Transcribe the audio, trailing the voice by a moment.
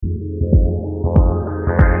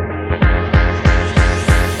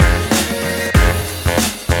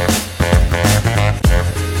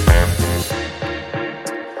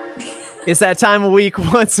It's that time of week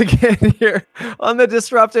once again here on the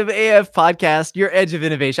Disruptive AF Podcast, your edge of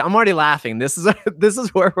innovation. I'm already laughing. This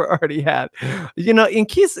is where we're already at. You know, in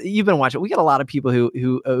case you've been watching, we got a lot of people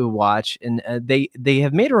who watch, and they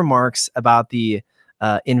have made remarks about the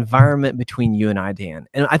environment between you and I, Dan.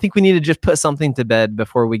 And I think we need to just put something to bed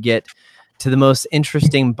before we get to the most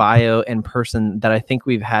interesting bio and person that I think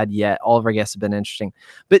we've had yet. All of our guests have been interesting,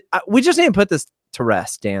 but we just need to put this to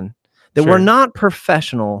rest, Dan, that we're not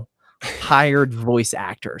professional hired voice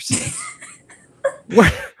actors.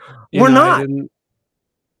 we're not.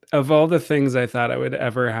 Of all the things I thought I would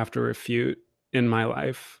ever have to refute in my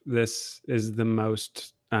life, this is the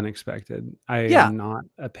most unexpected. I am not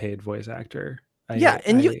a paid voice actor.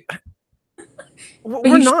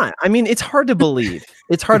 We're not. I mean, it's hard to believe.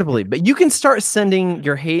 It's hard to believe, but you can start sending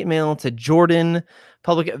your hate mail to Jordan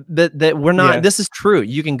public that we're not. This is true.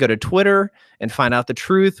 You can go to Twitter and find out the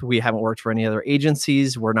truth. We haven't worked for any other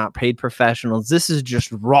agencies. We're not paid professionals. This is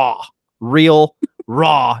just real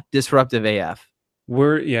disruptive AF.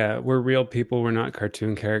 We're real people. We're not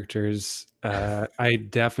cartoon characters. I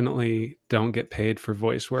definitely don't get paid for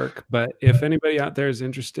voice work, but if anybody out there is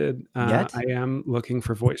interested, I am looking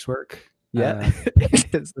for voice work.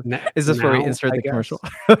 Is this where we insert the commercial?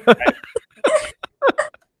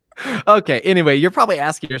 Okay. Anyway, you're probably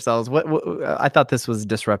asking yourselves, what I thought this was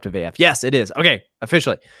Disruptive AF. Yes, it is. Okay.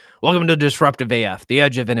 Officially, welcome to Disruptive AF, the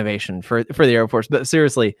edge of innovation for the Air Force. But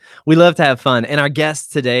seriously, we love to have fun. And our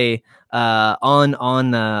guest today on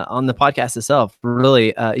the podcast itself,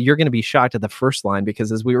 really, you're going to be shocked at the first line,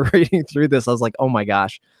 because as we were reading through this, I was like, oh my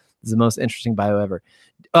gosh, this is the most interesting bio ever.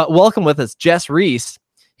 Welcome with us, Jess Rees,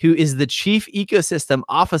 who is the Chief Ecosystem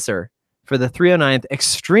Officer for the 309th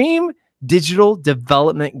Extreme Digital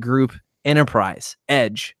Development Group Enterprise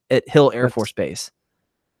Edge at Hill Air Force Base.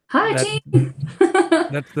 Hi, team.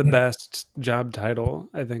 That's the best job title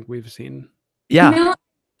I think we've seen. Yeah. You know,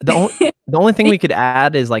 the only thing we could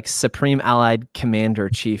add is like Supreme Allied Commander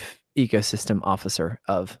Chief Ecosystem Officer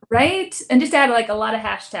of. Right? And just add like a lot of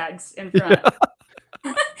hashtags in front.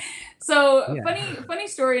 Yeah. So funny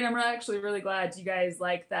story, and I'm actually really glad you guys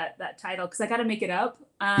like that title, because I got to make it up.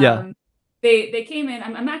 They came in.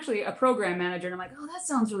 I'm actually a program manager, and I'm like, oh, that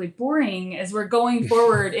sounds really boring as we're going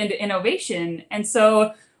forward into innovation. And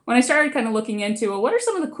so when I started kind of looking into, well, what are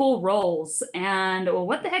some of the cool roles, and well,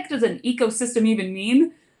 what the heck does an ecosystem even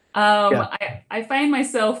mean? I find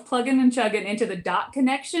myself plugging and chugging into the dot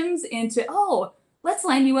connections into, oh, let's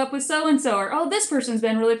line you up with so-and-so, or, oh, this person's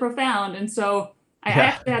been really profound. And so I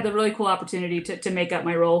actually had the really cool opportunity to make up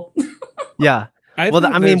my role. Yeah.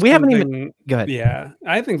 I mean, we haven't even. Go ahead. Yeah,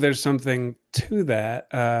 I think there's something to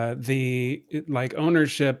that. The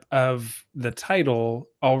ownership of the title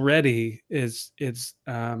already is.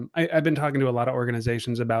 I've been talking to a lot of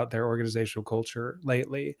organizations about their organizational culture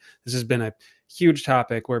lately. This has been a huge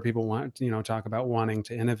topic where people want talk about wanting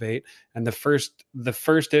to innovate. And the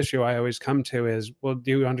first issue I always come to is, well,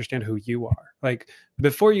 do you understand who you are? Like,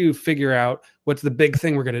 before you figure out what's the big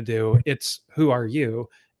thing we're going to do, it's who are you?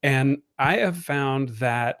 And I have found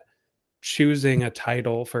that choosing a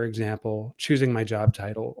title, for example, choosing my job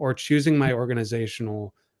title, or choosing my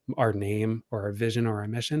our name or our vision or our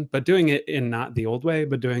mission, but doing it in not the old way,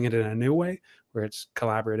 but doing it in a new way where it's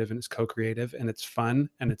collaborative and it's co-creative and it's fun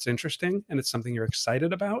and it's interesting and it's something you're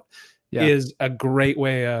excited about, is a great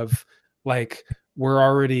way of, like, we're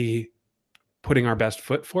already putting our best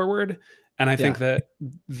foot forward. And I think that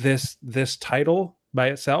this title by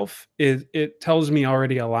itself, it tells me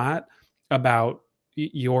already a lot about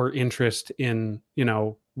your interest in,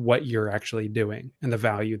 what you're actually doing and the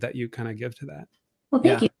value that you kind of give to that. Well,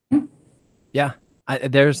 thank you. Yeah. I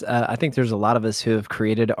think there's a lot of us who have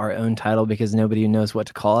created our own title because nobody knows what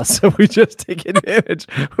to call us. So we just take advantage.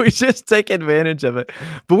 Of it.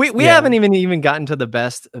 But we haven't even gotten to the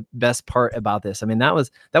best part about this. I mean, that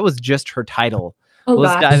was just her title. Oh,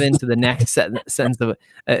 let's dive into the next sentence of it.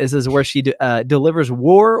 This is where she delivers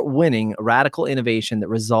war-winning radical innovation that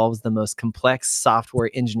resolves the most complex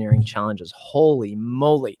software engineering challenges. Holy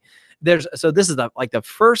moly. So this is the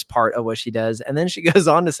first part of what she does. And then she goes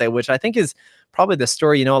on to say, which I think is probably the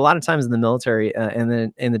story. A lot of times in the military and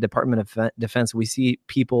then in the Department of Defense, we see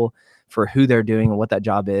people for who they're doing and what that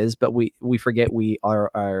job is, but we forget we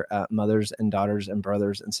are our mothers and daughters and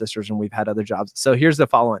brothers and sisters, and we've had other jobs. So here's the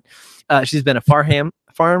following. She's been a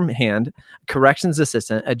farmhand, corrections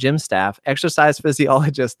assistant, a gym staff, exercise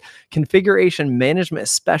physiologist, configuration management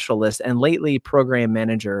specialist, and lately program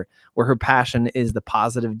manager, where her passion is the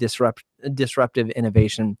positive disruptive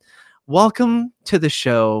innovation. Welcome to the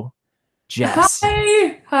show, Jess.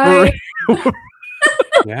 Hi.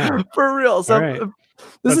 Yeah. For real. So right.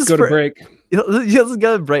 Let's go to break. Let's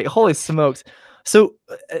go break. Holy smokes! So,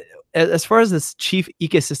 as far as this chief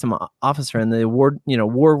ecosystem officer and the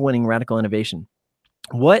award-winning radical innovation,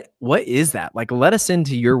 what is that? Like, let us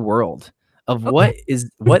into your world of what is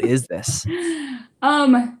this?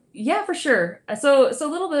 Yeah, for sure. So a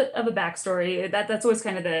little bit of a backstory. That's always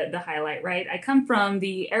kind of the highlight, right? I come from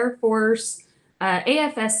the Air Force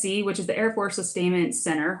AFSC, which is the Air Force Sustainment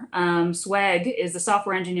Center. SWAG is the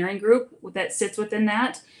software engineering group that sits within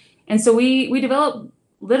that. And so we develop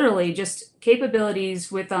literally just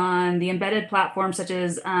capabilities on the embedded platforms such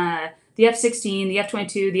as the F-16, the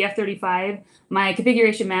F-22, the F-35. My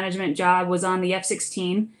configuration management job was on the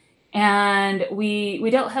F-16. And we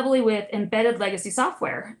dealt heavily with embedded legacy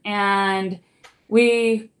software. And that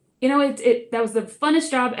was the funnest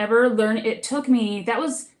job ever. That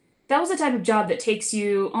was the type of job that takes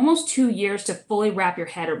you almost 2 years to fully wrap your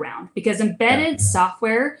head around, because embedded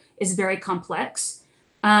software is very complex.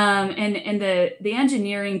 And the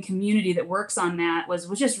engineering community that works on that was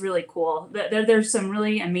just really cool. There's some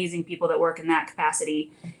really amazing people that work in that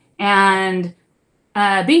capacity. And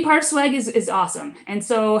being part of SWAG is awesome. And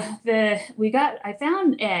so I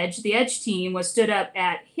found Edge. The Edge team was stood up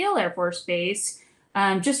at Hill Air Force Base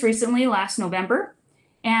just recently, last November.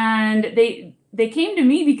 And they came to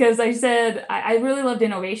me because I said, I really loved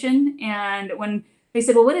innovation. And when they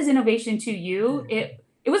said, well, what is innovation to you?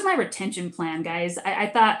 It was my retention plan, guys. I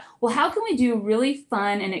thought, well, how can we do really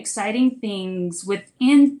fun and exciting things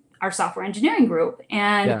within our software engineering group?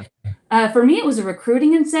 And for me, it was a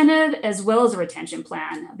recruiting incentive as well as a retention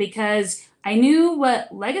plan, because I knew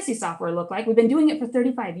what legacy software looked like. We've been doing it for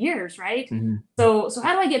 35 years, right? Mm-hmm. So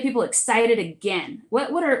how do I get people excited again?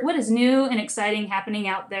 What is new and exciting happening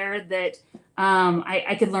out there that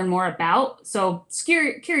I could learn more about? So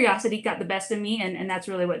curiosity got the best of me, and that's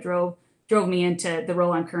really what drove me into the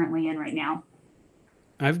role I'm currently in right now.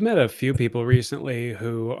 I've met a few people recently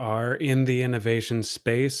who are in the innovation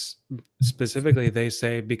space. Specifically, they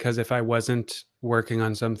say, because if I wasn't working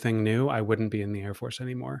on something new, I wouldn't be in the Air Force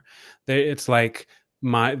anymore. It's like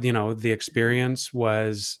the experience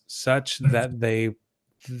was such that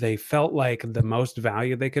they felt like the most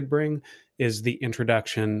value they could bring is the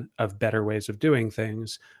introduction of better ways of doing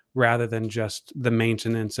things, rather than just the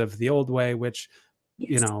maintenance of the old way, which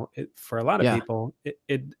for a lot of people,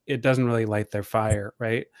 it doesn't really light their fire,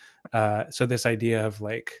 right? So this idea of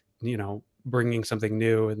bringing something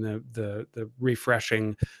new and the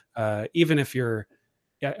refreshing, even if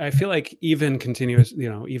I feel like even continuous,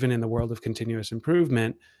 even in the world of continuous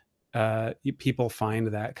improvement, people find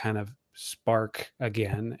that kind of spark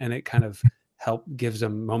again, and it kind of gives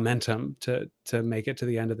them momentum to make it to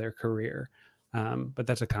the end of their career. But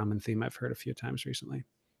that's a common theme I've heard a few times recently.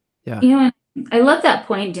 Yeah. I love that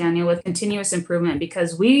point, Daniel, with continuous improvement,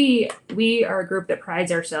 because we are a group that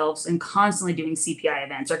prides ourselves in constantly doing CPI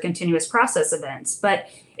events or continuous process events, but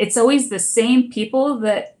it's always the same people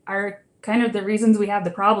that are kind of the reasons we have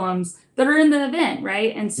the problems that are in the event,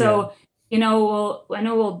 right? And so, I know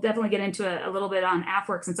we'll definitely get into a little bit on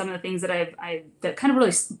AFWorks and some of the things that that kind of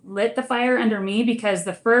really lit the fire under me, because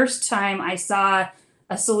the first time I saw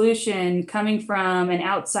a solution coming from an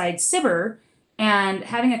outside SIBR and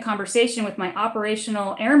having a conversation with my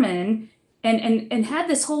operational airmen and had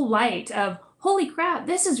this whole light of, holy crap,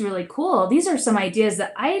 this is really cool. These are some ideas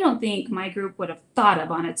that I don't think my group would have thought of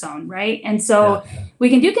on its own, right? And so we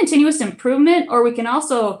can do continuous improvement, or we can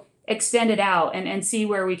also extend it out and see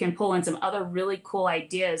where we can pull in some other really cool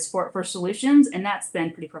ideas for solutions. And that's been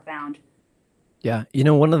pretty profound. Yeah.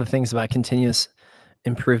 One of the things about continuous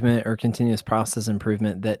improvement or continuous process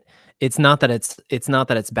improvement, that it's not that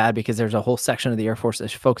it's bad, because there's a whole section of the Air Force that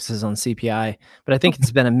focuses on CPI, but I think it's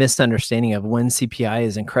been a misunderstanding of when CPI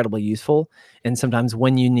is incredibly useful, and sometimes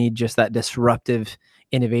when you need just that disruptive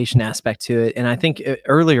innovation aspect to it. And I think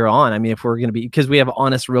earlier on, I mean, if we're going to be, because we have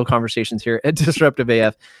honest, real conversations here at Disruptive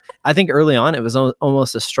AF, I think early on it was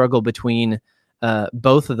almost a struggle between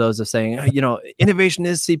both of those, of saying, innovation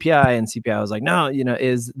is CPI, and CPI was like, no,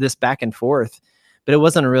 is this back and forth. But it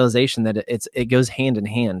wasn't a realization that it goes hand in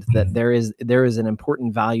hand, that there is an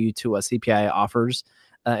important value to what CPI offers,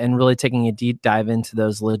 and really taking a deep dive into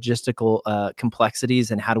those logistical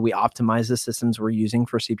complexities and how do we optimize the systems we're using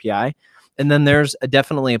for CPI. And then there's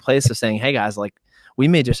definitely a place of saying, hey guys, like, we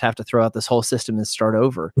may just have to throw out this whole system and start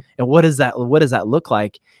over. And what does that look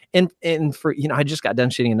like? And for, I just got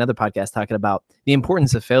done shooting another podcast talking about the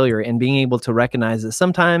importance of failure and being able to recognize that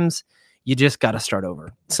sometimes you just got to start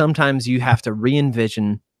over. Sometimes you have to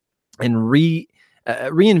re-envision and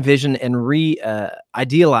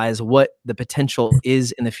idealize what the potential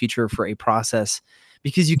is in the future for a process,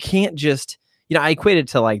 because you can't just, I equate it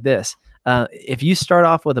to like this. if you start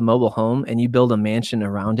off with a mobile home and you build a mansion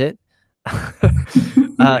around it,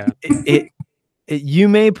 you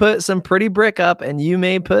may put some pretty brick up and you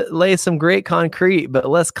may lay some great concrete, but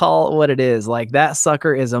let's call it what it is. Like, that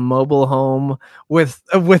sucker is a mobile home with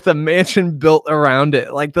a mansion built around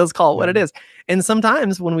it. Like, let's call it what it is. And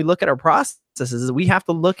sometimes when we look at our processes, we have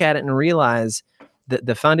to look at it and realize that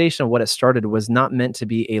the foundation of what it started was not meant to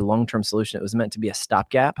be a long-term solution. It was meant to be a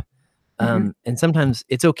stopgap. And sometimes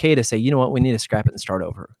it's okay to say, you know what, we need to scrap it and start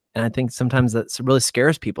over. And I think sometimes that really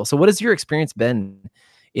scares people. So what has your experience been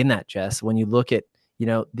in that, Jess, when you look at, you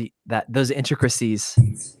know, those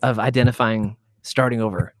intricacies of identifying starting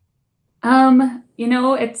over? You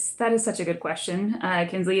know, that is such a good question,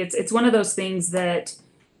 Kinsley. It's one of those things that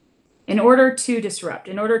in order to disrupt,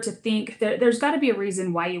 in order to think, there's got to be a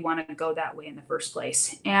reason why you want to go that way in the first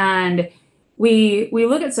place. And we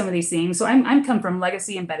look at some of these things. So I'm come from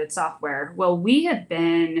legacy embedded software. Well, we have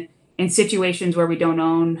been in situations where we don't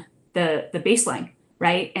own the baseline,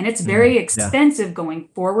 right? And it's very expensive going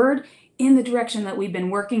forward in the direction that we've been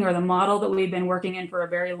working, or the model that we've been working in for a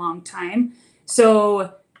very long time.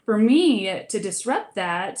 So for me to disrupt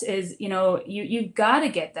that is, you know, you've got to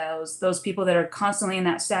get those people that are constantly in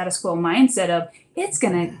that status quo mindset of, it's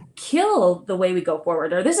going to kill the way we go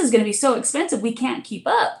forward, or this is going to be so expensive we can't keep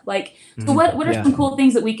up. Like, so what are some cool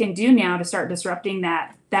things that we can do now to start disrupting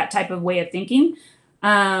that type of way of thinking?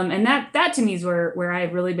 And that to me is where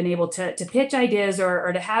I've really been able to pitch ideas,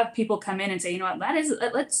 or to have people come in and say, you know what,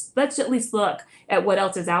 let's at least look at what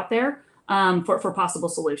else is out there for possible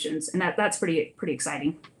solutions. And that's pretty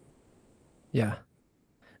exciting. Yeah.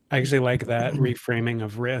 I actually like that reframing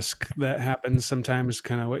of risk that happens sometimes.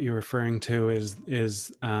 Kind of what you're referring to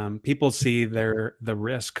is people see the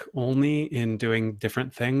risk only in doing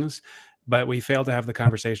different things, but we fail to have the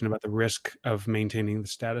conversation about the risk of maintaining the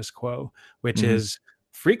status quo, which is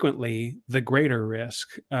frequently the greater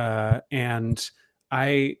risk. And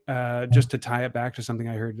I just to tie it back to something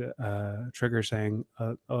I heard Trigger saying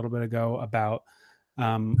a little bit ago about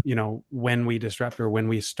you know, when we disrupt or when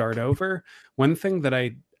we start over, one thing that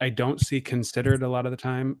I don't see considered a lot of the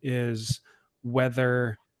time is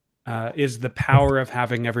whether is the power of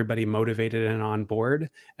having everybody motivated and on board.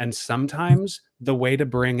 And sometimes the way to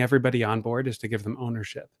bring everybody on board is to give them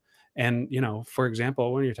ownership. And, you know, for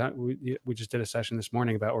example, when you're talking, we just did a session this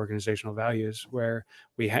morning about organizational values, where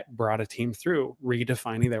we brought a team through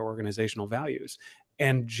redefining their organizational values,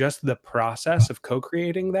 and just the process of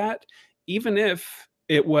co-creating that, even if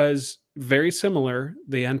it was very similar,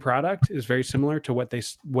 the end product is very similar to what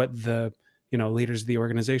the you know, leaders of the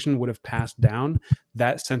organization would have passed down.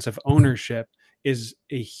 That sense of ownership is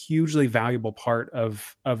a hugely valuable part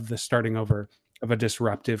of the starting over of a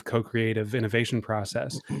disruptive, co-creative innovation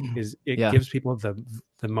process. Is it gives people the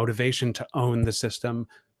motivation to own the system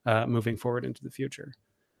moving forward into the future.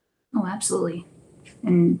 Oh, absolutely.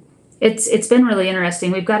 And it's been really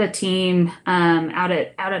interesting. We've got a team out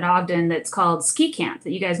at Ogden that's called Ski Camp,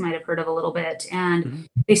 that you guys might have heard of a little bit. And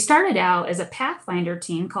they started out as a Pathfinder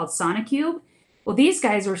team called Sonicube. Well, these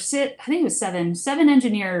guys were I think it was seven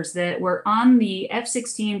engineers that were on the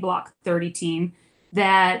F-16 Block 30 team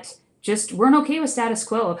that just weren't okay with status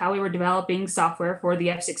quo of how we were developing software for the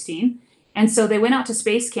F-16. And so they went out to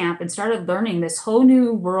Space Camp and started learning this whole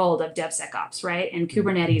new world of DevSecOps, right? And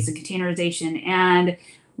Kubernetes and containerization, and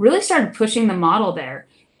really started pushing the model there.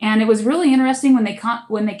 And it was really interesting when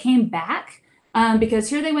they came back, because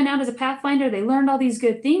here they went out as a Pathfinder, they learned all these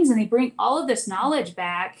good things, and they bring all of this knowledge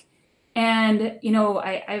back. And, you know,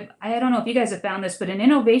 I don't know if you guys have found this, but in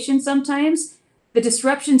innovation, sometimes the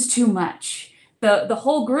disruption's too much. The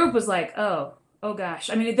whole group was like, oh gosh.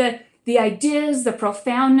 I mean, the ideas, the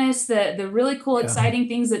profoundness, the really cool, exciting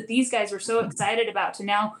things that these guys were so excited about to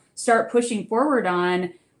now start pushing forward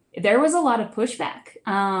on, there was a lot of pushback.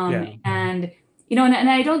 And, you know, and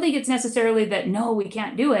I don't think it's necessarily that, no, we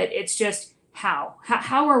can't do it. It's just how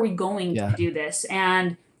are we going to do this?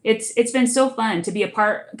 And it's been so fun to be a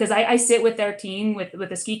part, because I sit with their team, with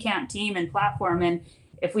the Ski Camp team and platform. And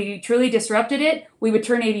if we truly disrupted it, we would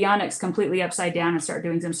turn avionics completely upside down and start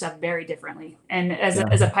doing some stuff very differently. And as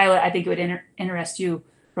a pilot, I think it would interest you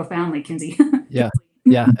profoundly, Kinsey.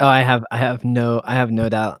 Yeah. Oh, I have no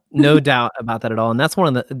doubt about that at all. And that's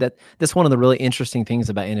one of the really interesting things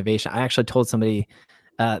about innovation. I actually told somebody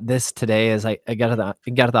this today as I got to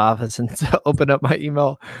the office and opened up my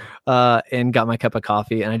email and got my cup of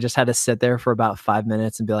coffee, and I just had to sit there for about 5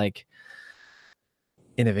 minutes and be like,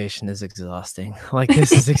 Innovation is exhausting. Like,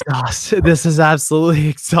 this is exhausting. This is absolutely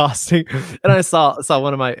exhausting. And I saw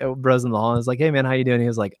one of my bros in the hall. I was like, "Hey man, how you doing?" He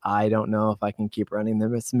was like, "I don't know if I can keep running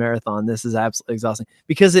this marathon. This is absolutely exhausting."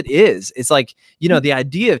 Because it is. It's like, the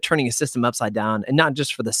idea of turning a system upside down, and not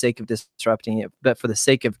just for the sake of disrupting it, but for the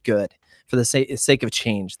sake of good, for the sake of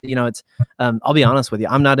change. It's. I'll be honest with you.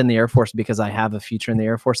 I'm not in the Air Force because I have a future in the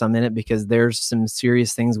Air Force. I'm in it because there's some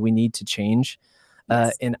serious things we need to change.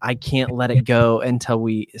 And I can't let it go until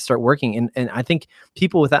we start working. And I think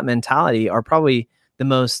people with that mentality are probably the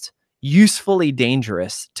most usefully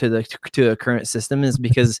dangerous to a current system, is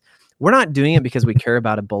because we're not doing it because we care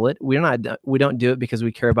about a bullet. We don't do it because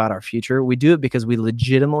we care about our future. We do it because we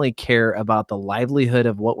legitimately care about the livelihood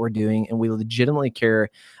of what we're doing, and we legitimately care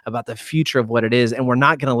about the future of what it is. And we're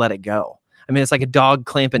not going to let it go. I mean, it's like a dog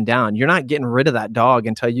clamping down. You're not getting rid of that dog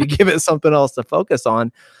until you give it something else to focus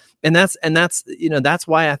on. And that's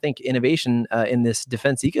why I think innovation in this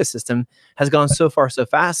defense ecosystem has gone so far so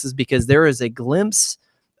fast, is because there is a glimpse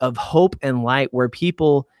of hope and light where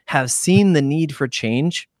people have seen the need for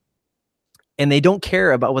change, and they don't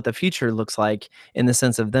care about what the future looks like in the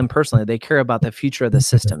sense of them personally. They care about the future of the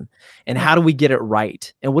system, and how do we get it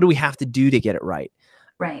right, and what do we have to do to get it right.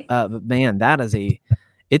 Right. But man,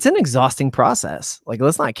 it's an exhausting process. Like,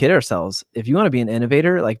 let's not kid ourselves. If you want to be an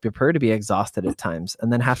innovator, like, prepare to be exhausted at times and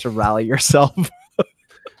then have to rally yourself.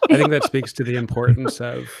 I think that speaks to the importance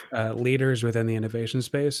of leaders within the innovation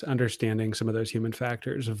space. Understanding some of those human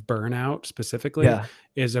factors of burnout specifically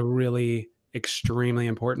is a really extremely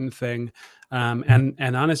important thing.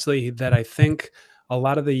 And honestly, that I think a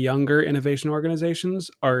lot of the younger innovation organizations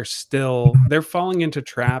they're falling into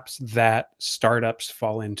traps that startups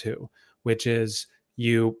fall into, which is,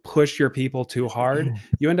 you push your people too hard,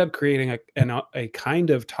 you end up creating a kind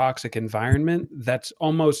of toxic environment that's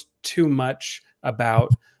almost too much about,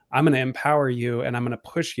 I'm going to empower you and I'm going to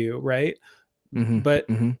push you, right? But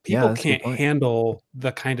people can't handle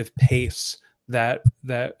the kind of pace that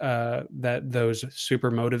those super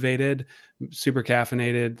motivated, super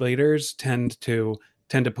caffeinated leaders tend to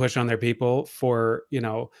push on their people for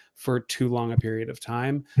too long a period of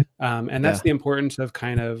time. And that's the importance of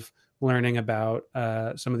kind of learning about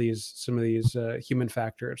some of these human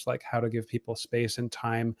factors, like how to give people space and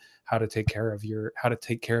time, how to take care of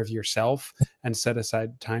yourself and set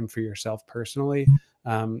aside time for yourself personally.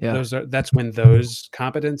 That's when those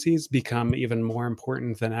competencies become even more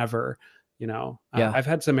important than ever. I've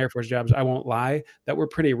had some Air Force jobs, I won't lie, that were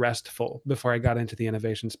pretty restful before I got into the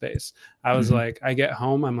innovation space. I was like, I get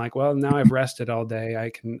home, I'm like, well, now I've rested all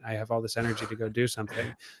day. I have all this energy to go do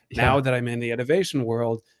something. Now that I'm in the innovation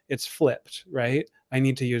world, it's flipped, right? I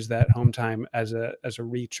need to use that home time as a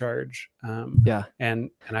recharge. And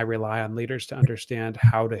I rely on leaders to understand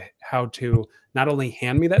how to not only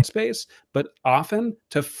hand me that space, but often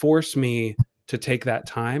to force me to take that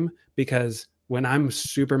time, because when I'm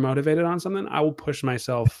super motivated on something, I will push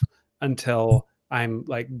myself until I'm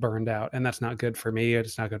like burned out, and that's not good for me.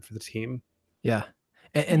 It's not good for the team. Yeah.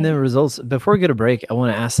 And the results, before we go to break, I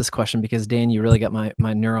want to ask this question because, Dan, you really got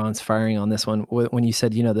my neurons firing on this one. When you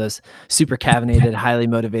said, those super caffeinated, highly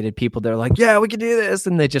motivated people, they're like, yeah, we can do this.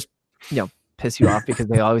 And they just, piss you off because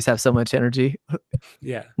they always have so much energy.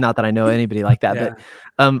 Yeah. Not that I know anybody like that,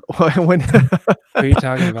 but when what are you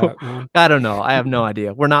talking about, man? I don't know. I have no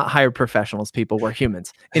idea. We're not hired professionals, people. We're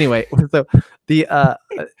humans. Anyway, so you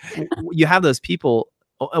have those people,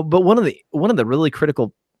 but one of the really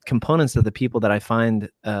critical components of the people that I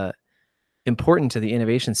find important to the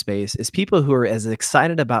innovation space is people who are as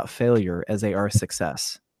excited about failure as they are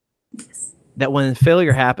success. Yes. That when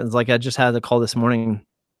failure happens, like I just had a call this morning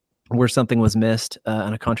where something was missed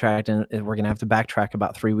on a contract, and we're going to have to backtrack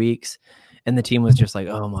about 3 weeks. And the team was just like,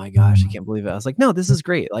 oh my gosh, I can't believe it. I was like, no, this is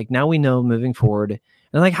great. Like, now we know moving forward.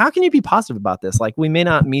 And like, how can you be positive about this? Like, we may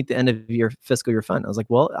not meet the end of your fiscal year fund. I was like,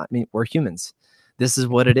 well, I mean, we're humans. This is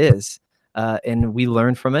what it is. And we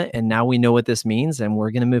learned from it. And now we know what this means, and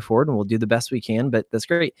we're going to move forward, and we'll do the best we can. But that's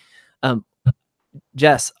great.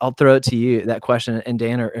 Jess, I'll throw it to you, that question, and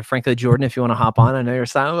Dan, or frankly, Jordan, if you want to hop on. I know you're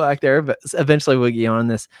silent back there, but eventually we'll get on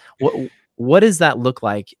this. What does that look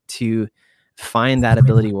like to find that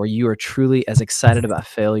ability where you are truly as excited about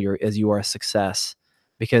failure as you are a success?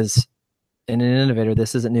 Because in an innovator,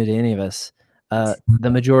 this isn't new to any of us.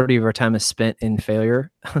 The majority of our time is spent in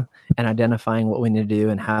failure and identifying what we need to do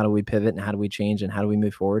and how do we pivot and how do we change and how do we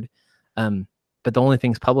move forward. But the only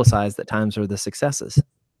things publicized at times are the successes.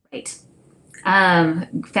 Right.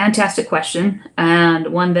 Fantastic question.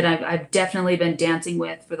 And one that I've definitely been dancing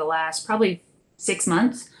with for the last probably 6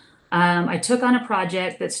 months. I took on a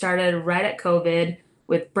project that started right at COVID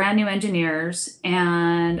with brand new engineers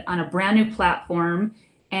and on a brand new platform,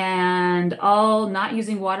 and all not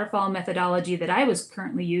using waterfall methodology that I was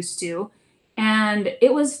currently used to. And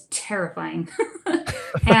it was terrifying.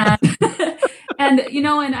 and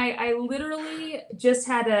and I literally just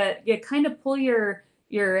had to kind of pull your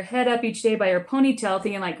head up each day by your ponytail,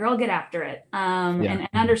 thinking like, girl, get after it. And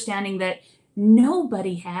understanding that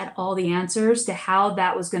nobody had all the answers to how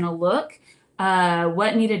that was going to look,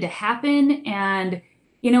 what needed to happen. And,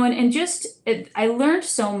 I learned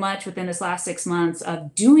so much within this last 6 months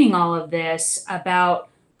of doing all of this about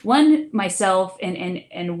myself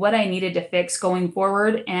and what I needed to fix going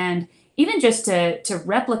forward. And even just to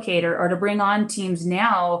replicate or to bring on teams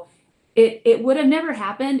now, it would have never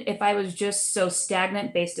happened if I was just so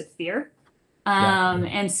stagnant based of fear.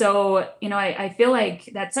 And so, I feel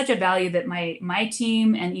like that's such a value that my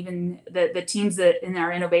team and even the teams that in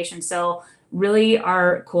our innovation cell really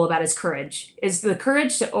are cool about is the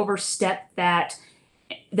courage to overstep that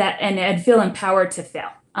and feel empowered to fail.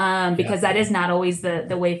 Because that is not always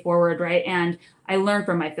the way forward. Right. And I learn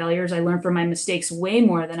from my failures. I learn from my mistakes way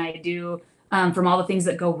more than I do from all the things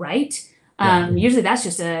that go right. Usually that's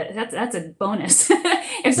just that's a bonus.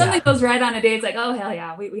 If something goes right on a day, it's like, oh, hell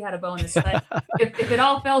yeah, we had a bonus. But if it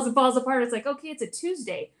all fails and falls apart, it's like, okay, it's a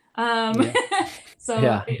Tuesday.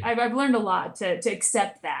 So I've learned a lot to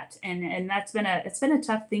accept that. And it's been a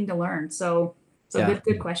tough thing to learn. So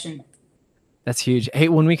good question. That's huge. Hey,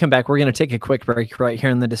 when we come back, we're going to take a quick break right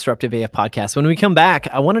here on the Disruptive AF podcast. When we come back,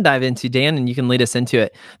 I want to dive into, Dan, and you can lead us into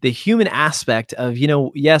it, the human aspect of,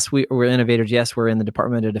 yes, we're innovators. Yes, we're in the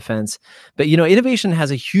Department of Defense. But, innovation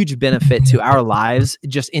has a huge benefit to our lives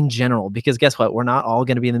just in general, because guess what? We're not all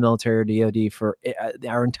going to be in the military or DOD for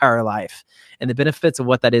our entire life. And the benefits of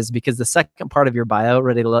what that is, because the second part of your bio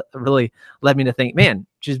really led me to think, man,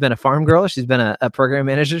 she's been a farm girl. She's been a program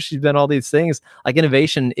manager. She's been all these things. Like,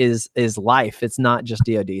 innovation is life. It's not just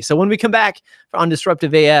DOD. So when we come back on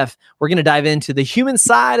Disruptive AF, we're going to dive into the human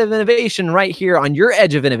side of innovation right here on your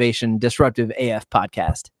edge of innovation, Disruptive AF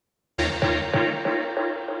podcast.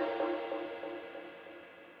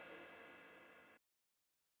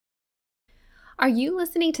 Are you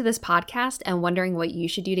listening to this podcast and wondering what you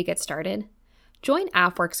should do to get started? Join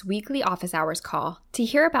AFWorks' weekly office hours call to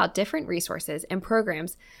hear about different resources and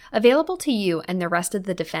programs available to you and the rest of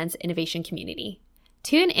the defense innovation community.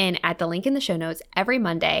 Tune in at the link in the show notes every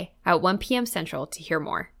Monday at 1 p.m. Central to hear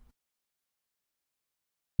more.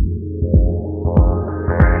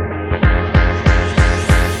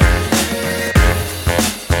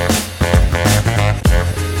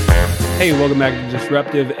 Hey, welcome back to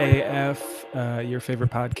Disruptive AF. Your favorite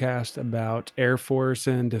podcast about Air Force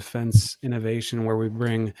and defense innovation, where we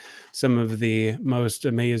bring some of the most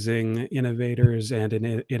amazing innovators and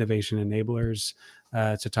innovation enablers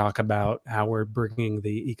to talk about how we're bringing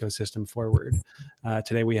the ecosystem forward.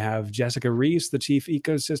 Today we have Jessica Rees, the Chief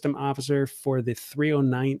Ecosystem Officer for the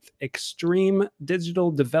 309th Extreme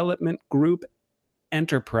Digital Development Group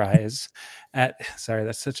Enterprise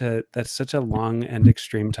that's such a long and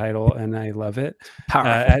extreme title, and I love it.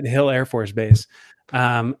 At Hill Air Force Base.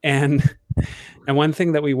 And one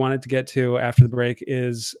thing that we wanted to get to after the break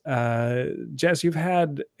is, Jess, you've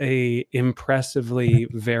had a impressively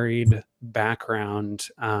varied background,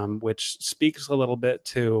 which speaks a little bit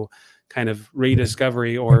to kind of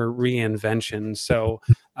rediscovery or reinvention. So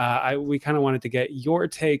we kind of wanted to get your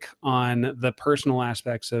take on the personal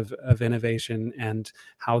aspects of innovation and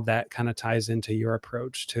how that kind of ties into your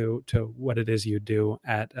approach to what it is you do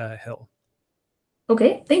at Hill.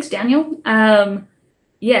 Okay, thanks, Daniel.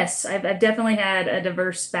 Yes, I've definitely had a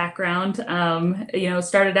diverse background.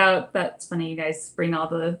 Started out, that's funny, you guys bring all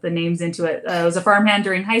the names into it. I was a farmhand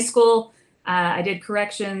during high school. I did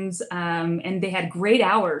corrections, and they had great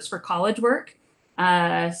hours for college work.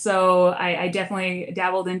 So I definitely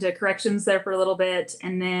dabbled into corrections there for a little bit.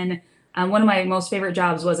 And then one of my most favorite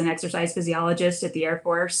jobs was an exercise physiologist at the Air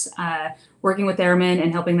Force, working with airmen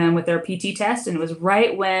and helping them with their PT test. And it was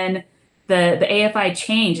right when the AFI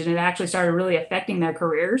changed and it actually started really affecting their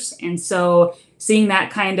careers. And so seeing that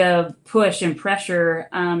kind of push and pressure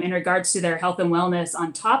in regards to their health and wellness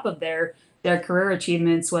on top of their career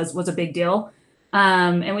achievements was a big deal.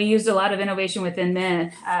 And we used a lot of innovation within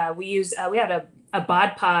that. We had a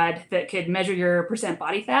bod pod that could measure your percent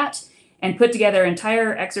body fat and put together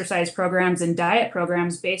entire exercise programs and diet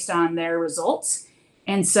programs based on their results.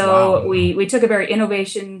 And so we took a very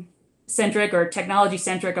innovation centric or technology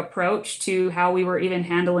centric approach to how we were even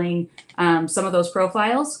handling some of those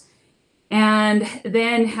profiles. And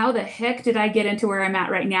then how the heck did I get into where I'm at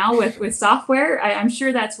right now with software? I'm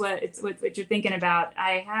sure that's what you're thinking about.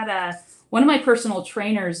 I had one of my personal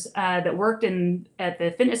trainers that worked at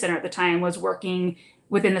the fitness center at the time was working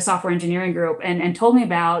within the software engineering group and told me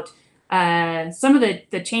about some of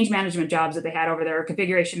the change management jobs that they had over there,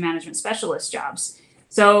 configuration management specialist jobs.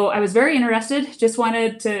 So I was very interested, just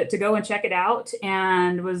wanted to go and check it out,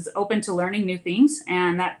 and was open to learning new things.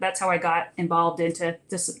 And that's how I got involved into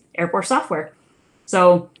this Air Force software.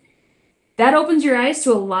 So that opens your eyes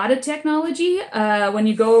to a lot of technology when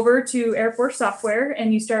you go over to Air Force software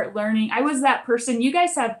and you start learning. I was that person. You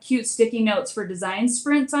guys have cute sticky notes for design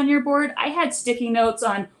sprints on your board. I had sticky notes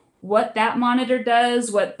on what that monitor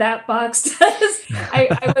does, what that box does.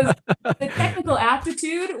 The technical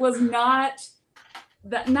aptitude was not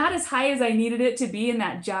as high as I needed it to be in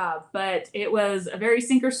that job, but it was a very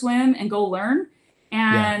sink or swim and go learn.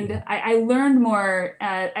 And I learned more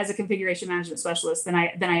as a configuration management specialist than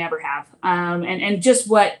I ever have. And just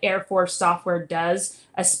what Air Force software does,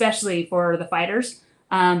 especially for the fighters,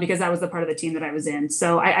 because that was the part of the team that I was in.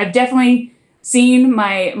 So I've definitely seen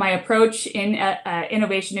my approach in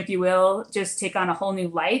innovation, if you will, just take on a whole new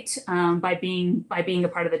light by being a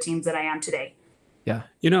part of the teams that I am today. Yeah.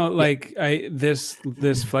 Like this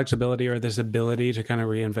flexibility or this ability to kind of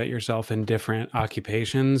reinvent yourself in different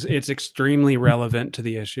occupations, it's extremely relevant to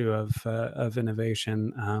the issue of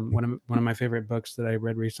innovation. One of my favorite books that I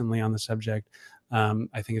read recently on the subject,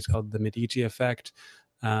 I think it's called The Medici Effect.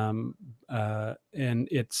 And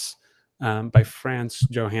it's by Franz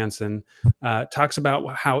Johansson, talks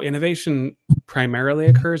about how innovation primarily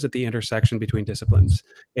occurs at the intersection between disciplines.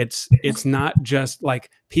 It's not just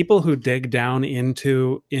like people who dig down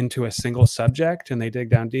into a single subject and they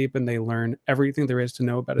dig down deep and they learn everything there is to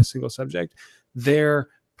know about a single subject. They're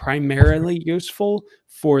primarily useful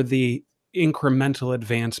for the incremental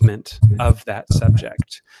advancement of that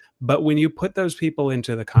subject. But when you put those people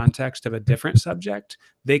into the context of a different subject,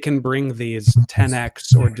 they can bring these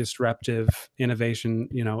 10x or disruptive innovation,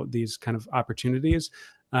 these kind of opportunities.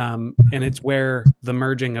 And it's where the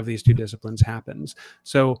merging of these two disciplines happens.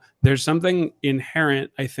 So there's something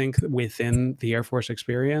inherent, I think, within the Air Force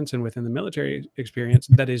experience and within the military experience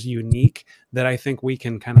that is unique that I think we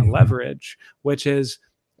can kind of leverage, which is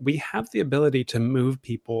we have the ability to move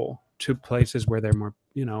people to places where they're more,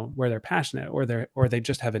 where they're passionate or they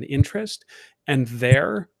just have an interest. And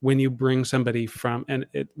there, when you bring somebody from,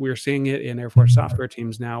 we're seeing it in Air Force software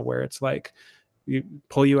teams now, where it's like, you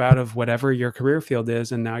pull you out of whatever your career field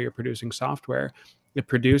is, and now you're producing software. It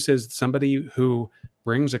produces somebody who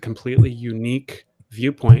brings a completely unique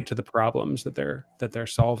viewpoint to the problems that they're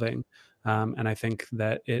solving. And I think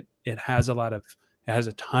that it has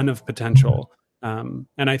a ton of potential. And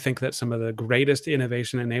I think that some of the greatest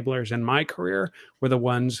innovation enablers in my career were the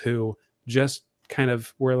ones who just kind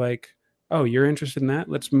of were like, oh, you're interested in that?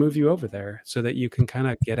 Let's move you over there so that you can kind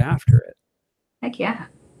of get after it. Heck yeah.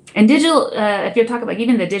 And digital, if you're talking like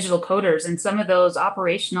even the digital coders and some of those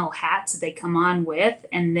operational hats that they come on with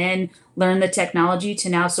and then learn the technology to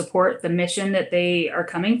now support the mission that they are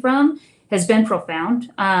coming from has been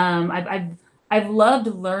profound. I've loved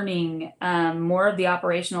learning more of the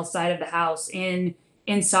operational side of the house in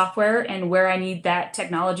software and where I need that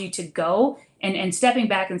technology to go and stepping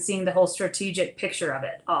back and seeing the whole strategic picture of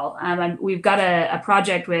it all. We've got a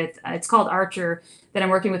project with, it's called Archer, that I'm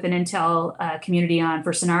working with an Intel community on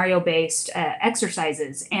for scenario-based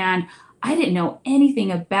exercises. And I didn't know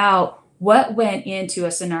anything about what went into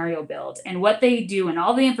a scenario build and what they do and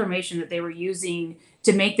all the information that they were using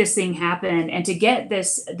to make this thing happen and to get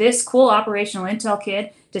this cool operational Intel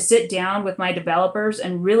kid to sit down with my developers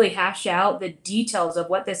and really hash out the details of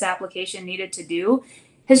what this application needed to do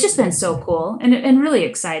has just been so cool and really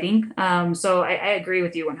exciting. So I agree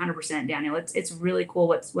with you 100%, Daniel. It's really cool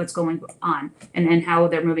what's going on and how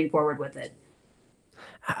they're moving forward with it.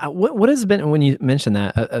 What has been, when you mentioned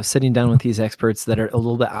that, of sitting down with these experts that are a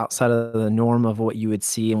little bit outside of the norm of what you would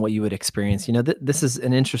see and what you would experience? This is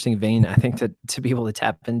an interesting vein, I think, to be able to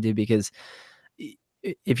tap into, because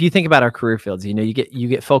if you think about our career fields, you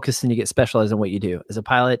get focused and you get specialized in what you do. As a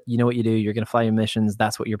pilot, you know what you do. You're going to fly your missions.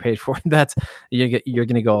 That's what you're paid for. You're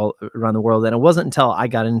going to go all around the world. And it wasn't until I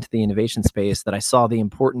got into the innovation space that I saw the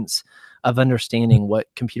importance of understanding what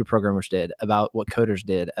computer programmers did, about what coders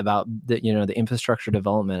did, about the infrastructure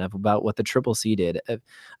development, about what the CCC did,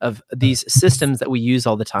 of these systems that we use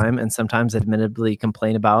all the time and sometimes admittedly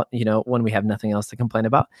complain about, when we have nothing else to complain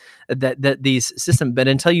about, that these systems, but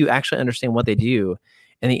until you actually understand what they do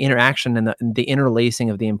and the interaction and the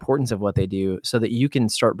interlacing of the importance of what they do so that you can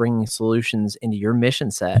start bringing solutions into your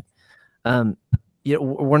mission set,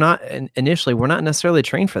 we're not initially, we're not necessarily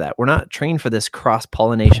trained for that. We're not trained for this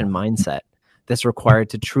cross-pollination mindset that's required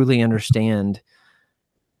to truly understand,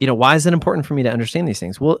 why is it important for me to understand these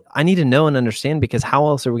things? Well, I need to know and understand, because how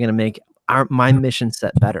else are we going to make my mission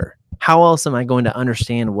set better? How else am I going to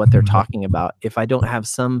understand what they're talking about if I don't have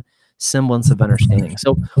some semblance of understanding?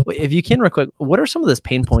 So if you can real quick, what are some of those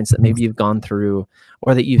pain points that maybe you've gone through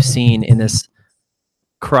or that you've seen in this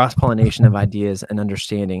cross-pollination of ideas and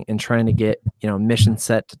understanding and trying to get, mission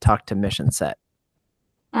set to talk to mission set?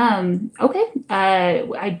 Okay.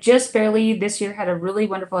 I just barely this year had a really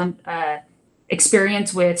wonderful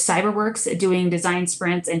experience with CyberWorks doing design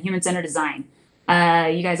sprints and human-centered design.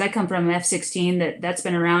 You guys, I come from F-16 that's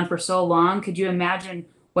been around for so long. Could you imagine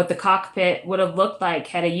what the cockpit would have looked like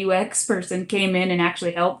had a UX person came in and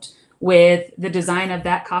actually helped with the design of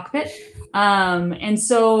that cockpit? And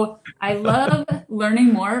so I love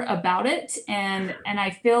learning more about it. And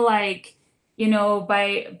I feel like,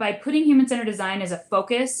 by putting human-centered design as a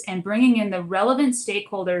focus and bringing in the relevant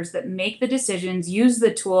stakeholders that make the decisions, use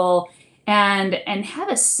the tool, and have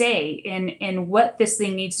a say in what this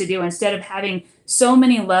thing needs to do, instead of having so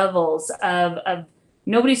many levels of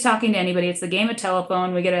nobody's talking to anybody. It's the game of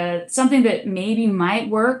telephone. We get something that maybe might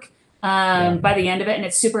work by the end of it, and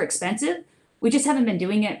it's super expensive. We just haven't been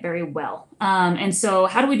doing it very well. And so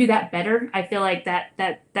how do we do that better? I feel like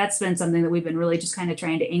that's been something that we've been really just kind of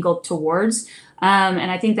trying to angle towards.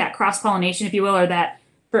 And I think that cross-pollination, if you will, or that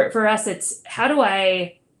for us, it's how do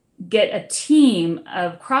I get a team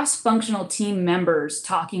of cross-functional team members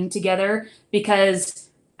talking together? Because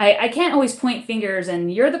I can't always point fingers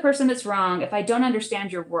and you're the person that's wrong if I don't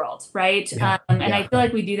understand your world, right? And I feel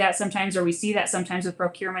like we do that sometimes, or we see that sometimes with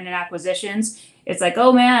procurement and acquisitions. It's like,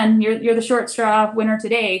 oh man, you're the short straw winner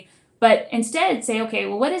today. But instead say, okay,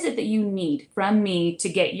 well, what is it that you need from me to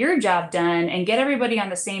get your job done and get everybody on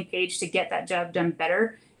the same page to get that job done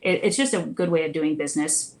better? It's just a good way of doing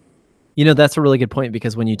business. That's a really good point,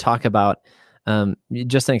 because when you talk about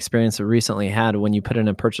just an experience I recently had, when you put in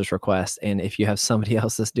a purchase request, and if you have somebody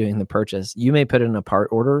else that's doing the purchase, you may put in a part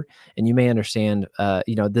order and you may understand,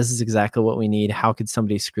 this is exactly what we need. How could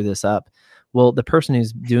somebody screw this up? Well, the person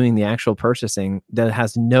who's doing the actual purchasing that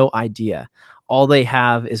has no idea. All they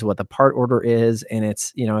have is what the part order is, and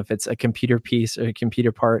it's, if it's a computer piece or a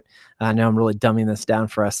computer part. I know I'm really dumbing this down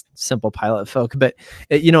for us simple pilot folk, but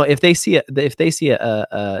if they see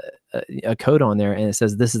a code on there and it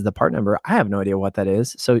says this is the part number, I have no idea what that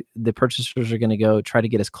is. So the purchasers are going to go try to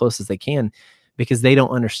get as close as they can, because they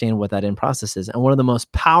don't understand what that end process is. And one of the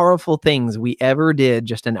most powerful things we ever did,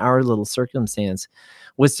 just in our little circumstance,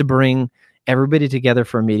 was to bring everybody together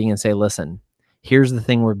for a meeting and say, listen, here's the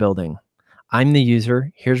thing we're building. I'm the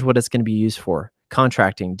user. Here's what it's going to be used for.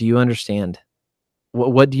 Contracting. Do you understand?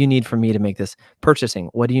 What do you need from me to make this? Purchasing.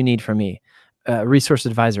 What do you need from me? Resource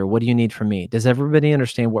advisor. What do you need from me? Does everybody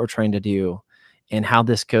understand what we're trying to do and how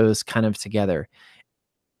this goes kind of together?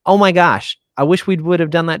 Oh my gosh. I wish we would have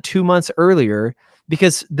done that 2 months earlier,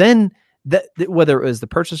 because then whether it was the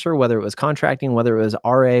purchaser, whether it was contracting, whether it was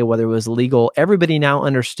RA, whether it was legal, everybody now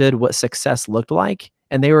understood what success looked like.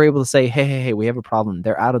 And they were able to say, hey, we have a problem.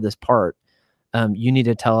 They're out of this part. You need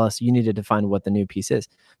to tell us, you need to define what the new piece is.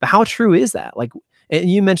 But how true is that? Like,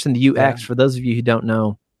 and you mentioned the UX. For those of you who don't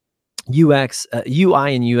know, UX,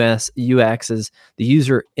 UI and UX is the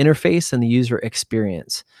user interface and the user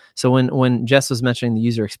experience. So when Jess was mentioning the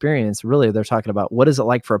user experience, really they're talking about what is it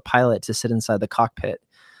like for a pilot to sit inside the cockpit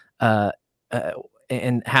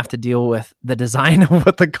and have to deal with the design of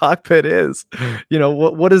what the cockpit is.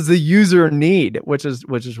 What does the user need? Which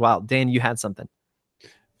is wild. Dan, you had something.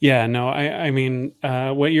 Yeah, no, I mean,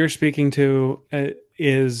 what you're speaking to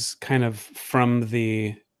is kind of from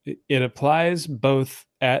it applies both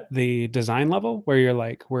at the design level, where you're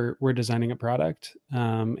like, we're designing a product,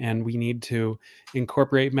 and we need to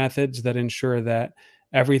incorporate methods that ensure that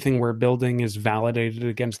everything we're building is validated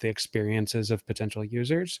against the experiences of potential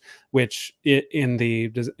users, which in the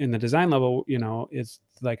design level, it's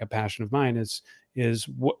like a passion of mine is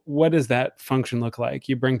what does that function look like?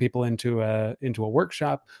 You bring people into a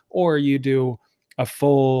workshop, or you do a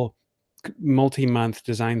full multi-month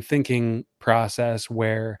design thinking process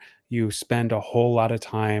where you spend a whole lot of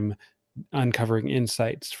time uncovering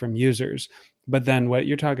insights from users. But then what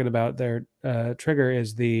you're talking about there, Trigger,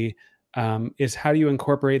 is is how do you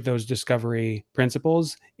incorporate those discovery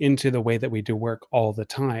principles into the way that we do work all the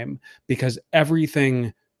time? Because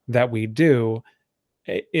everything that we do,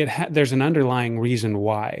 there's an underlying reason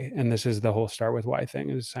why, and this is the whole start with why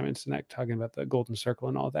thing, is Simon Sinek talking about the golden circle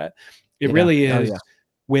and all that. It really is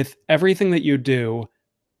with everything that you do,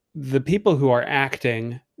 the people who are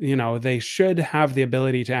acting, they should have the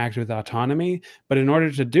ability to act with autonomy. But in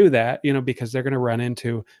order to do that, because they're going to run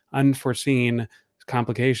into unforeseen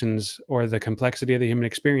complications or the complexity of the human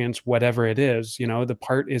experience, whatever it is, the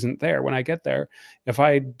part isn't there when I get there. If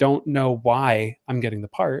I don't know why I'm getting the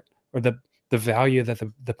part or the value that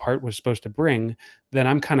the part was supposed to bring, then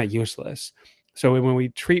I'm kind of useless. So when we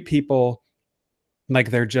treat people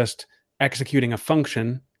like they're just executing a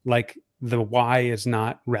function, like the why is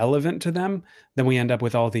not relevant to them, then we end up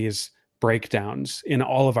with all these breakdowns in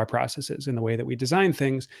all of our processes, in the way that we design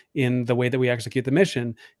things, in the way that we execute the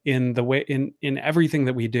mission, in the way in everything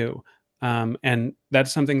that we do. And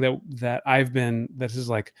that's something that this is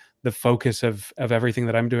like the focus of everything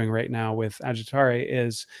that I'm doing right now with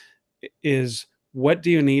Agitare is what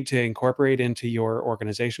do you need to incorporate into your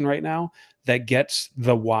organization right now that gets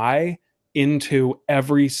the why into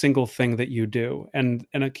every single thing that you do. And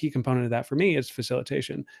a key component of that for me is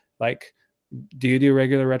facilitation. Like, do you do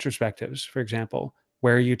regular retrospectives, for example,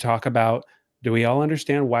 where you talk about, do we all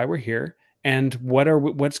understand why we're here? And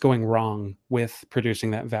what's going wrong with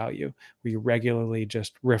producing that value? Were you regularly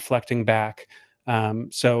just reflecting back?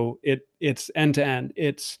 So it's end to end.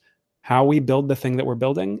 It's how we build the thing that we're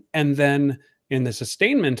building. And then in the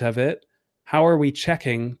sustainment of it, how are we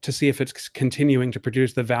checking to see if it's continuing to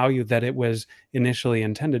produce the value that it was initially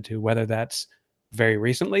intended to, whether that's very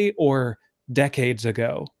recently or decades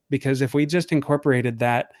ago? Because if we just incorporated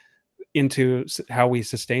that into how we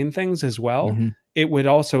sustain things as well, it would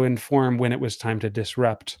also inform when it was time to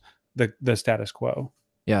disrupt the status quo.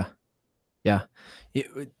 Yeah.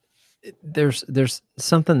 There's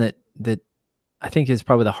something that I think is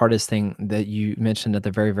probably the hardest thing that you mentioned at the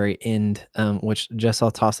very, very end, which Jess,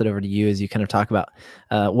 I'll toss it over to you as you kind of talk about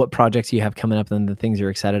what projects you have coming up and the things you're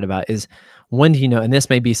excited about is, when do you know, and this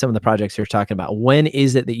may be some of the projects you're talking about, when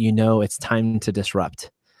is it that you know it's time to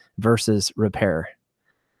disrupt versus repair?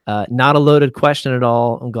 Not a loaded question at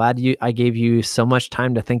all. I'm glad I gave you so much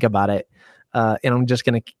time to think about it. And I'm just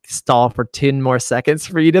going to stall for 10 more seconds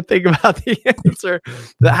for you to think about the answer.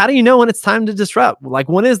 How do you know when it's time to disrupt? Like,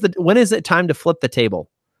 when is it time to flip the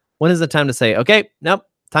table? When is it time to say, okay, nope,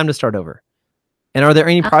 time to start over? And are there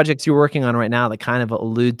any projects you're working on right now that kind of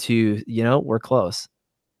allude to, we're close?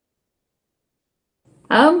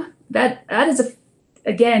 That is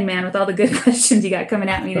again, man, with all the good questions you got coming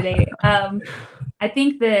at me today. I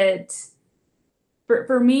think that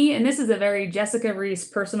for me, and this is a very Jessica Rees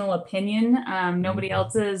personal opinion, nobody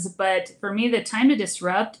else's, but for me, the time to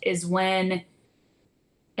disrupt is when,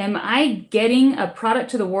 am I getting a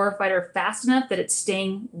product to the warfighter fast enough that it's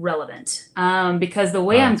staying relevant? Because the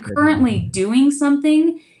way I'm currently doing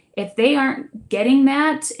something, if they aren't getting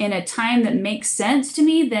that in a time that makes sense to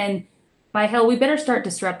me, then by hell, we better start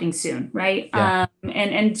disrupting soon, right? Yeah.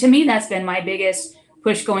 And to me, that's been my biggest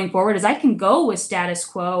push going forward, is I can go with status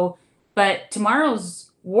quo, but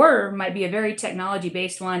tomorrow's war might be a very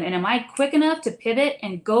technology-based one. And am I quick enough to pivot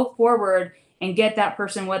and go forward and get that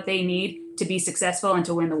person what they need to be successful and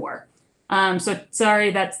to win the war? So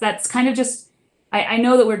sorry, that's kind of just, I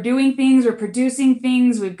know that we're doing things, we're producing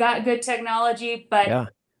things, we've got good technology, but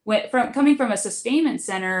coming from a sustainment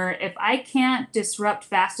center, if I can't disrupt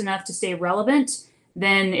fast enough to stay relevant,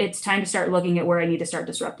 then it's time to start looking at where I need to start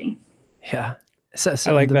disrupting. Yeah. So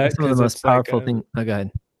I like that. Some of the most powerful thing. Oh, go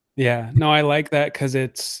ahead. Yeah, no, I like that because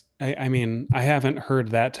it's, I mean, I haven't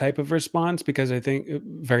heard that type of response because I think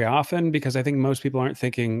very often, because I think most people aren't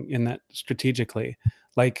thinking in that strategically,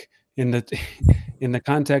 like in the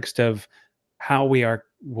context of how we are,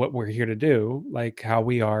 what we're here to do, like how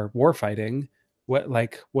we are warfighting,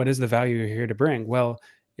 what is the value you're here to bring? Well,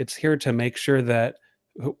 it's here to make sure that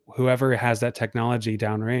whoever has that technology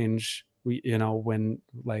downrange, when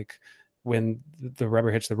the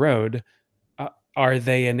rubber hits the road, are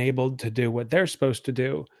they enabled to do what they're supposed to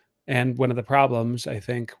do? And one of the problems, I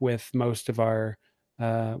think, with most of the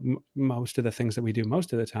things that we do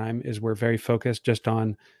most of the time is we're very focused just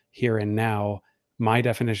on here and now. My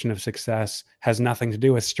definition of success has nothing to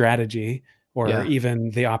do with strategy or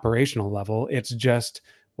even the operational level. It's just,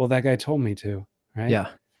 well, that guy told me to, right?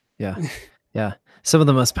 Yeah. Some of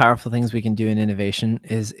the most powerful things we can do in innovation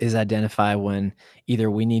is identify when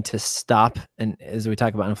either we need to stop and, as we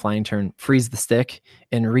talk about in a flying turn, freeze the stick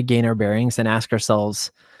and regain our bearings and ask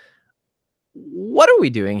ourselves, what are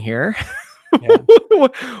we doing here? Yeah.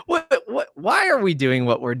 Why are we doing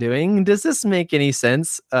what we're doing? Does this make any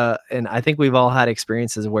sense? And I think we've all had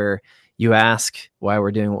experiences where you ask why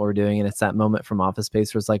we're doing what we're doing, and it's that moment from Office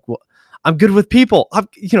Space where it's like, well, I'm good with people. I'm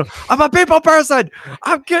a people person.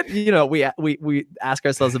 I'm good. We ask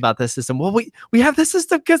ourselves about this system. Well, we have the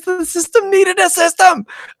system because the system needed a system.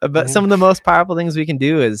 But some of the most powerful things we can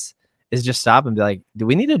do is just stop and be like, do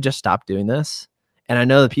we need to just stop doing this? And I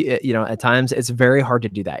know that, at times it's very hard to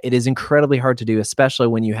do that. It is incredibly hard to do, especially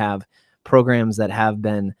when you have programs that have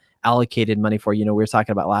been allocated money for. We were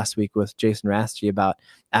talking about last week with Jason Rasty about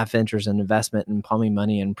AF Ventures and investment and palming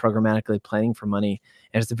money and programmatically planning for money.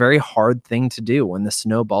 And it's a very hard thing to do when the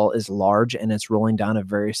snowball is large and it's rolling down a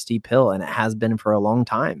very steep hill, and it has been for a long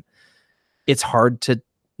time. It's hard to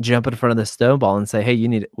jump in front of the snowball and say, hey,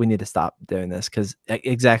 we need to stop doing this, because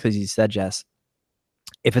exactly as you said, Jess,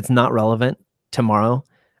 if it's not relevant tomorrow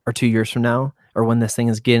or 2 years from now, or when this thing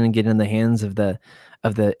is getting in the hands of the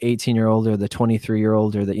 18-year-old or the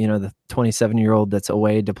 23-year-old or the 27-year-old that's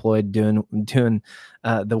away deployed doing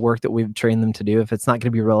the work that we've trained them to do, if it's not going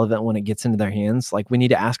to be relevant when it gets into their hands, like, we need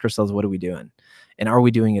to ask ourselves, what are we doing? And are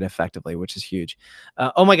we doing it effectively, which is huge.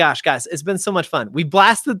 Oh my gosh, guys, it's been so much fun. We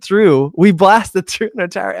blasted through an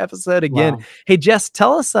entire episode again. Wow. Hey, Jess,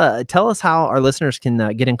 tell us how our listeners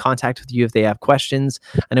can get in contact with you if they have questions.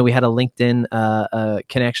 I know we had a LinkedIn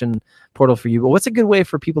connection portal for you, but what's a good way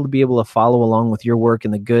for people to be able to follow along with your work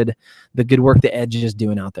and the good work that Edge is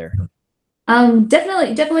doing out there?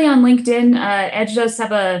 Definitely on LinkedIn. Edge does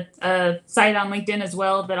have a site on LinkedIn as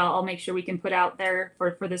well that I'll make sure we can put out there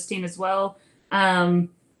for this team as well.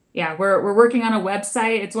 We're working on a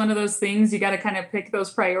website. It's one of those things you got to kind of pick those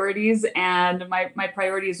priorities, and my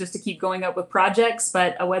priority is just to keep going up with projects,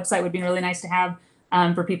 but a website would be really nice to have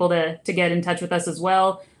for people to get in touch with us as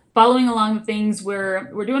well. Following along the things, we're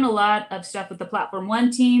doing a lot of stuff with the Platform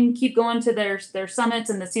One team. Keep going to their summits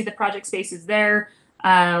and to see the project spaces there.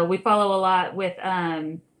 We follow a lot with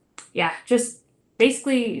just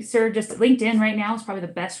basically, sir, just LinkedIn right now is probably the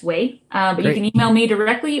best way. But Great. You can email me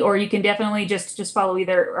directly, or you can definitely just follow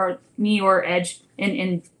either me or Edge,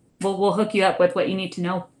 and we'll hook you up with what you need to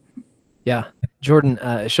know. Yeah, Jordan,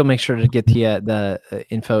 she'll make sure to get the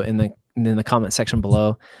info in the comment section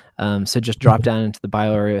below. So just drop down into the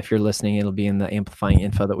bio area. If you're listening, it'll be in the amplifying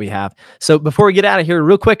info that we have. So before we get out of here,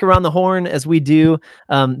 real quick around the horn, as we do,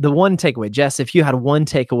 the one takeaway, Jess, if you had one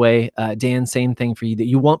takeaway, Dan, same thing for you, that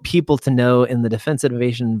you want people to know in the defense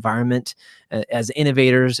innovation environment, as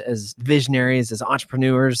innovators, as visionaries, as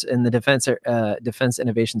entrepreneurs in the defense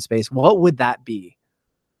innovation space, what would that be?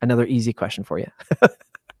 Another easy question for you.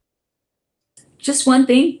 Just one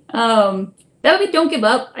thing. That would be, don't give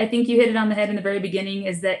up. I think you hit it on the head in the very beginning,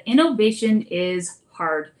 is that innovation is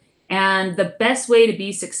hard. And the best way to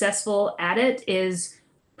be successful at it is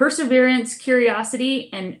perseverance,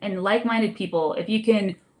 curiosity, and like-minded people. If you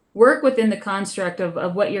can work within the construct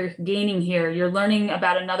of what you're gaining here, you're learning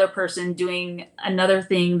about another person doing another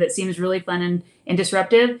thing that seems really fun and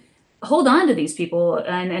disruptive, hold on to these people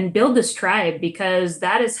and build this tribe, because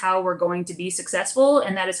that is how we're going to be successful,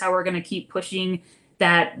 and that is how we're going to keep pushing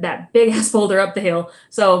that big ass boulder up the hill.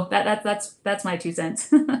 So that's my 2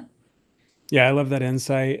 cents. Yeah, I love that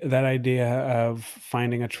insight, that idea of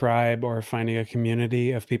finding a tribe or finding a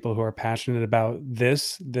community of people who are passionate about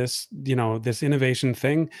this innovation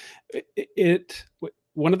thing.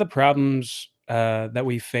 One of the problems that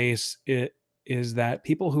we face is that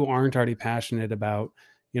people who aren't already passionate about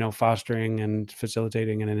fostering and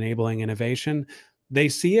facilitating and enabling innovation, they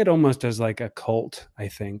see it almost as like a cult. I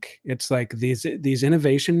think it's like these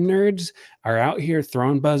innovation nerds are out here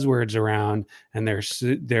throwing buzzwords around, and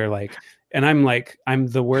they're like, and I'm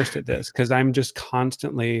the worst at this, because I'm just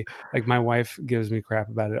constantly like, my wife gives me crap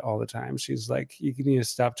about it all the time. She's like, you need to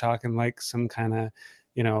stop talking like some kind of,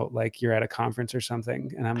 like you're at a conference or something.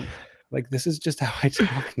 And I'm like, this is just how I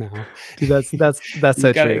talk now. That's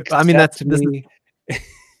so true. I mean, this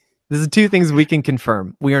is 2 things we can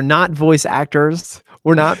confirm. We are not voice actors.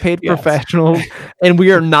 We're not paid professionals, and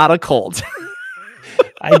we are not a cult.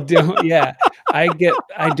 I do not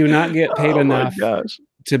get paid enough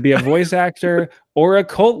to be a voice actor or a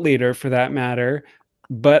cult leader, for that matter.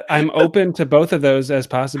 But I'm open to both of those as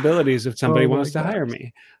possibilities if somebody wants to hire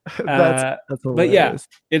me. That's but yeah,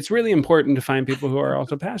 it's really important to find people who are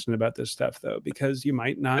also passionate about this stuff, though, because they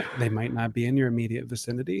might not be in your immediate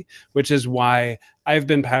vicinity, which is why I've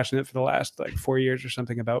been passionate for the last 4 years or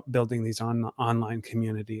something about building these online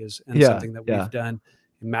communities, and something that we've done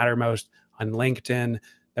in Mattermost, on LinkedIn,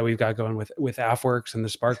 that we've got going with AFWorks and the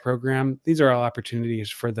Spark program. These are all opportunities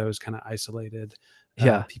for those kind of isolated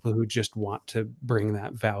people who just want to bring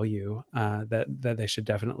that value, that they should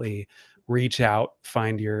definitely reach out,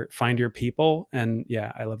 find your people. And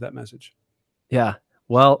I love that message. Yeah.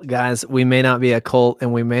 Well, guys, we may not be a cult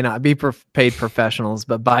and we may not be paid professionals,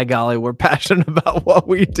 but by golly, we're passionate about what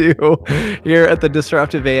we do here at the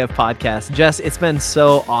Disruptive AF Podcast. Jess, it's been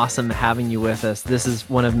so awesome having you with us. This is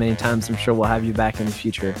one of many times I'm sure we'll have you back in the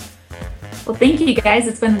future. Well, thank you guys.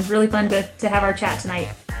 It's been really fun to have our chat tonight.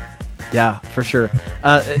 Yeah, for sure.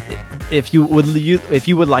 If you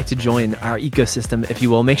would like to join our ecosystem, if you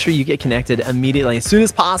will, make sure you get connected immediately as soon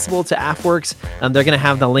as possible to AFWorks. They're going to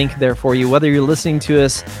have the link there for you, whether you're listening to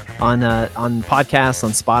us on podcasts, on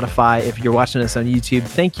Spotify, if you're watching us on YouTube.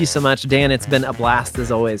 Thank you so much, Dan. It's been a blast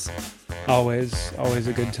as always. Always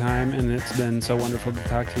a good time, and it's been so wonderful to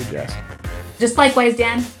talk to you, Jess. Just likewise,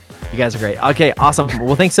 Dan. You guys are great. Okay, awesome.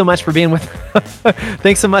 Well, thanks so much for being with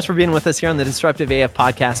us here on the Disruptive AF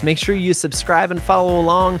Podcast. Make sure you subscribe and follow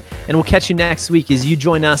along, and we'll catch you next week as you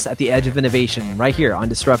join us at the edge of innovation right here on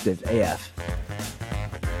Disruptive AF.